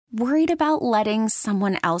Worried about letting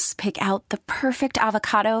someone else pick out the perfect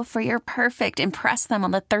avocado for your perfect impress them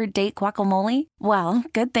on the third date guacamole? Well,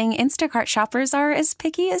 good thing Instacart shoppers are as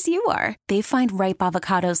picky as you are. They find ripe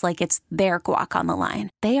avocados like it's their guac on the line.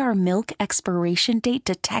 They are milk expiration date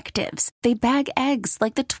detectives. They bag eggs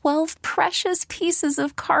like the 12 precious pieces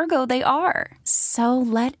of cargo they are. So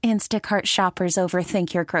let Instacart shoppers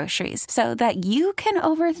overthink your groceries so that you can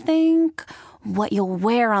overthink what you'll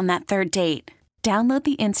wear on that third date. Download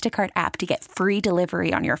the Instacart app to get free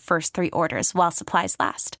delivery on your first 3 orders while supplies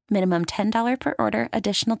last. Minimum $10 per order.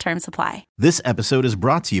 Additional terms apply. This episode is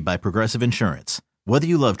brought to you by Progressive Insurance. Whether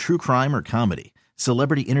you love true crime or comedy,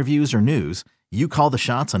 celebrity interviews or news, you call the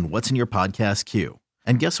shots on what's in your podcast queue.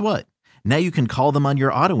 And guess what? Now you can call them on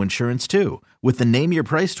your auto insurance too with the Name Your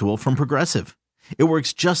Price tool from Progressive. It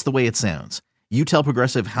works just the way it sounds. You tell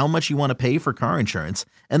Progressive how much you want to pay for car insurance,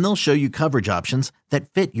 and they'll show you coverage options that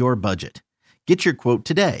fit your budget. Get your quote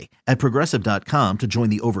today at Progressive.com to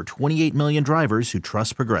join the over 28 million drivers who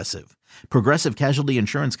trust Progressive. Progressive Casualty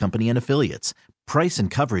Insurance Company and Affiliates. Price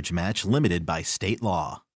and coverage match limited by state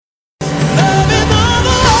law.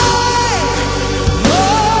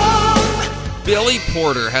 Billy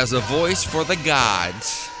Porter has a voice for the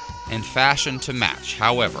gods and fashion to match.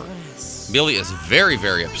 However, Billy is very,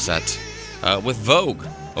 very upset with Vogue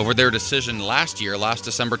over their decision last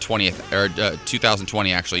December 20th, or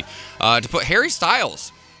 2020 actually, to put Harry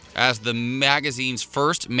Styles as the magazine's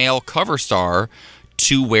first male cover star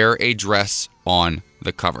to wear a dress on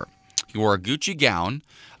the cover. He wore a Gucci gown,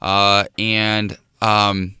 and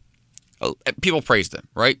people praised him,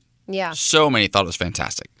 right? Yeah. So many thought it was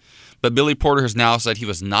fantastic. But Billy Porter has now said he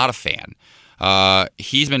was not a fan.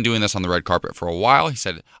 He's been doing this on the red carpet for a while. He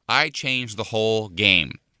said, "I changed the whole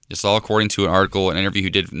game." This is all according to an article, an interview he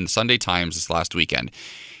did in the Sunday Times this last weekend.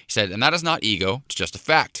 He said, "And that is not ego, it's just a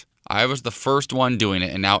fact. I was the first one doing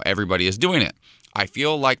it, and now everybody is doing it. I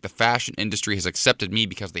feel like the fashion industry has accepted me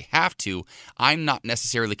because they have to. I'm not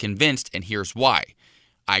necessarily convinced, and here's why.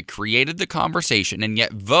 I created the conversation, and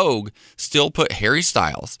yet Vogue still put Harry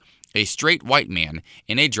Styles, a straight white man,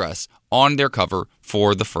 in a dress on their cover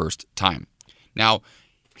for the first time." Now,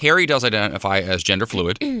 Harry does identify as gender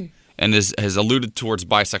fluid and has alluded towards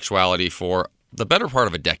bisexuality for the better part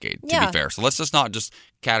of a decade, to be fair. So let's just not just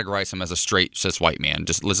categorize him as a straight cis white man.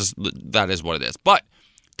 That is what it is. But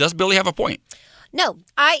does Billy have a point? No,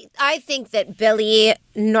 I think that Billy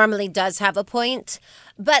normally does have a point.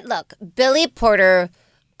 But look, Billy Porter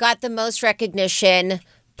got the most recognition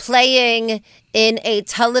playing in a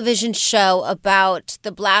television show about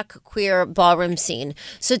the Black queer ballroom scene.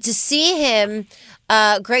 So to see him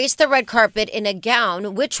grace the red carpet in a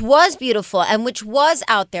gown, which was beautiful and which was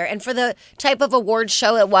out there, and for the type of award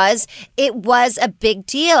show it was a big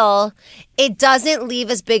deal. It doesn't leave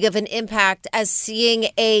as big of an impact as seeing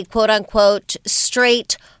a quote-unquote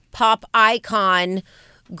straight pop icon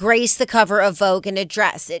grace the cover of Vogue in a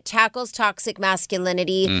dress. It tackles toxic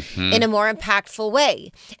masculinity in a more impactful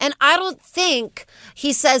way. And I don't think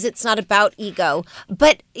he says it's not about ego,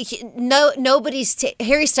 but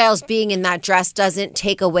Harry Styles being in that dress doesn't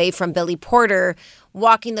take away from Billy Porter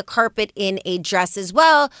walking the carpet in a dress as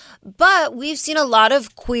well. But we've seen a lot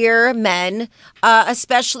of queer men,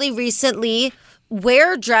 especially recently,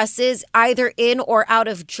 wear dresses either in or out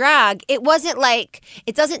of drag. It wasn't like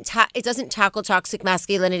it doesn't tackle toxic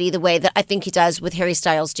masculinity the way that I think he does with Harry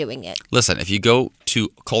Styles doing it. Listen, if you go to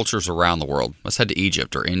cultures around the world, let's head to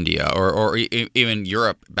Egypt or India or even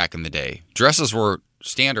Europe back in the day, dresses were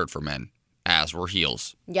standard for men, as were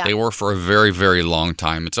heels. Yeah. They were for a very, very long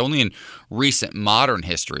time. It's only in recent modern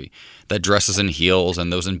history that dresses and heels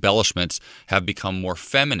and those embellishments have become more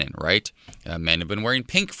feminine, right? Men have been wearing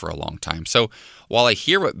pink for a long time. So while I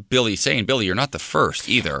hear what Billy's saying, Billy, you're not the first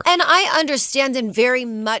either. And I understand and very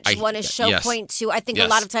much want to show point to, I think a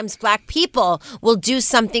lot of times Black people will do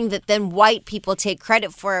something that then white people take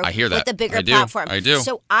credit for. I hear that. With a bigger platform. I do.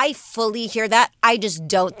 So I fully hear that. I just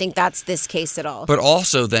don't think that's this case at all. But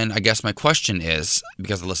also then, I guess my question is,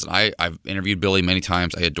 because listen, I've interviewed Billy many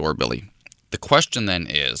times. I adore Billy. The question then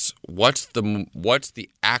is, what's the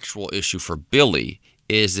actual issue for Billy?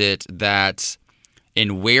 Is it that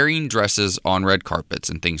in wearing dresses on red carpets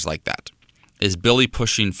and things like that, is Billy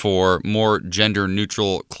pushing for more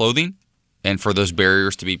gender-neutral clothing and for those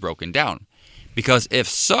barriers to be broken down? Because if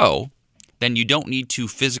so, then you don't need to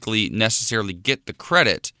physically necessarily get the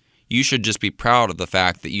credit. You should just be proud of the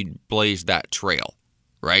fact that you blazed that trail,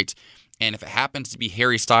 right? And if it happens to be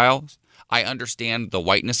Harry Styles, I understand the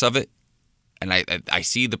whiteness of it, and I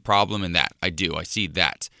see the problem in that. I do. I see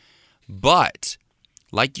that. But,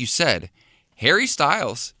 like you said, Harry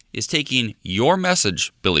Styles is taking your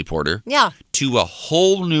message, Billy Porter, Yeah. to a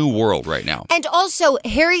whole new world right now. And also,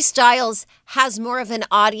 Harry Styles has more of an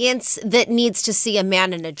audience that needs to see a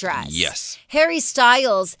man in a dress. Yes. Harry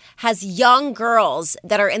Styles has young girls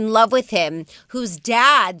that are in love with him whose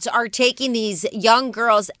dads are taking these young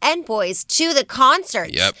girls and boys to the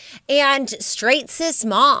concerts. Yep. And straight cis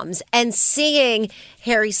moms, and seeing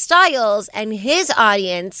Harry Styles and his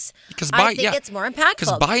audience, I think it's more impactful.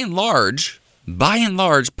 Because by and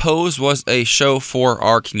large, Pose was a show for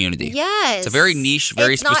our community. Yes. It's a very niche,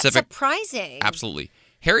 very specific. It's not surprising. Absolutely.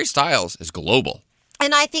 Harry Styles is global.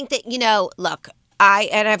 And I think that, look,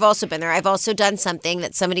 I've also been there. I've also done something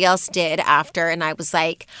that somebody else did after, and I was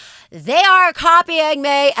like, they are copying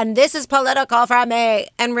me, and this is political from me.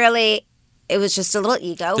 And really, it was just a little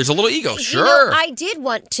ego. There's a little ego, sure. I did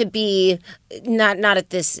want to be not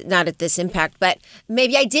at this impact, but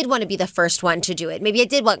maybe I did want to be the first one to do it. Maybe I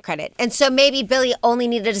did want credit, and so maybe Billy only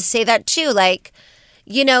needed to say that too, like,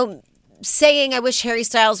 saying I wish Harry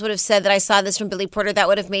Styles would have said that I saw this from Billy Porter, that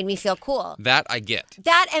would have made me feel cool. That I get.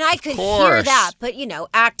 That, and I could hear that, but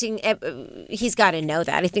acting, he's got to know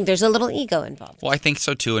that. I think there's a little ego involved. Well, I think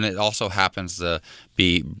so too, and it also happens to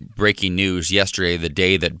be breaking news yesterday, the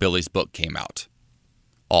day that Billy's book came out.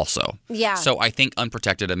 Also. Yeah. So I think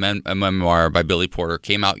Unprotected, a memoir by Billy Porter,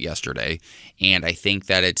 came out yesterday, and I think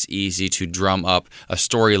that it's easy to drum up a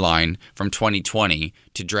storyline from 2020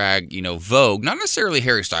 to drag, Vogue, not necessarily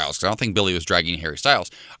Harry Styles, because I don't think Billy was dragging Harry Styles.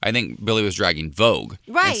 I think Billy was dragging Vogue.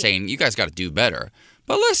 Right. And saying, you guys got to do better.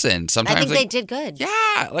 But listen, sometimes I think they did good.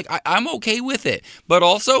 Yeah, I'm okay with it. But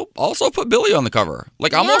also put Billy on the cover.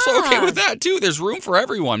 I'm also okay with that too. There's room for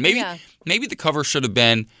everyone. Maybe the cover should have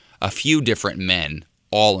been a few different men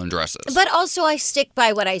all in dresses. But also, I stick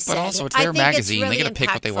by what I said. But also, it's their magazine. They get to pick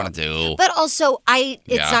what they want to do. But also,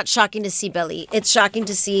 it's not shocking to see Billy. It's shocking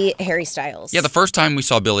to see Harry Styles. Yeah, the first time we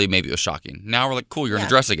saw Billy, maybe it was shocking. Now we're like, cool, you're in a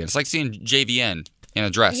dress again. It's like seeing JVN in a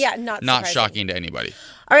dress. Yeah, not shocking to anybody.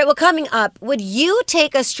 All right, well, coming up, would you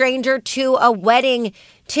take a stranger to a wedding?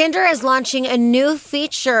 Tinder is launching a new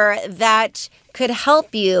feature that could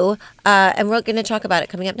help you, and we're going to talk about it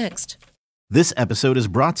coming up next. This episode is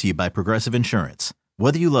brought to you by Progressive Insurance.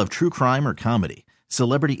 Whether you love true crime or comedy,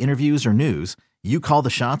 celebrity interviews or news, you call the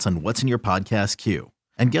shots on what's in your podcast queue.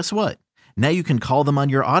 And guess what? Now you can call them on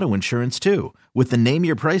your auto insurance too with the Name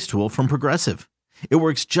Your Price tool from Progressive. It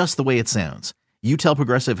works just the way it sounds. You tell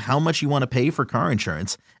Progressive how much you want to pay for car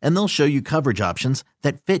insurance, and they'll show you coverage options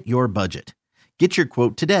that fit your budget. Get your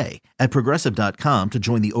quote today at Progressive.com to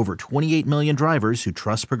join the over 28 million drivers who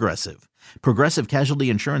trust Progressive. Progressive Casualty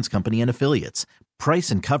Insurance Company and Affiliates. Price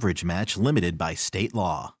and coverage match limited by state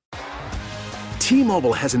law.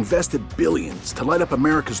 T-Mobile has invested billions to light up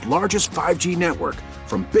America's largest 5G network,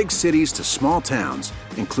 from big cities to small towns,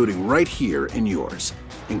 including right here in yours.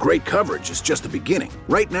 And great coverage is just the beginning.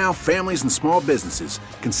 Right now, families and small businesses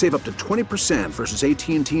can save up to 20% versus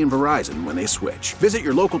AT&T and Verizon when they switch. Visit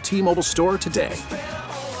your local T-Mobile store today.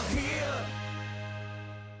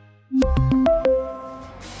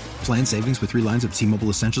 Plan savings with 3 lines of T-Mobile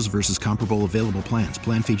Essentials versus comparable available plans.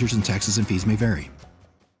 Plan features and taxes and fees may vary.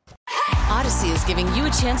 Odyssey is giving you a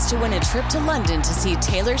chance to win a trip to London to see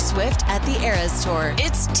Taylor Swift at the Eras Tour.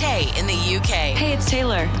 It's Tay in the UK. Hey, it's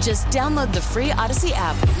Taylor. Just download the free Odyssey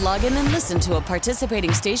app, log in and listen to a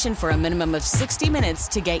participating station for a minimum of 60 minutes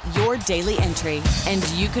to get your daily entry. And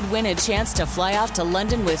you could win a chance to fly off to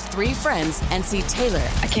London with 3 friends and see Taylor.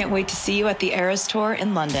 I can't wait to see you at the Eras Tour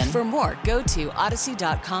in London. For more, go to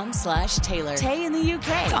odyssey.com/Taylor. Tay in the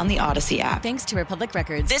UK. On the Odyssey app. Thanks to Republic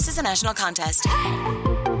Records. This is a national contest.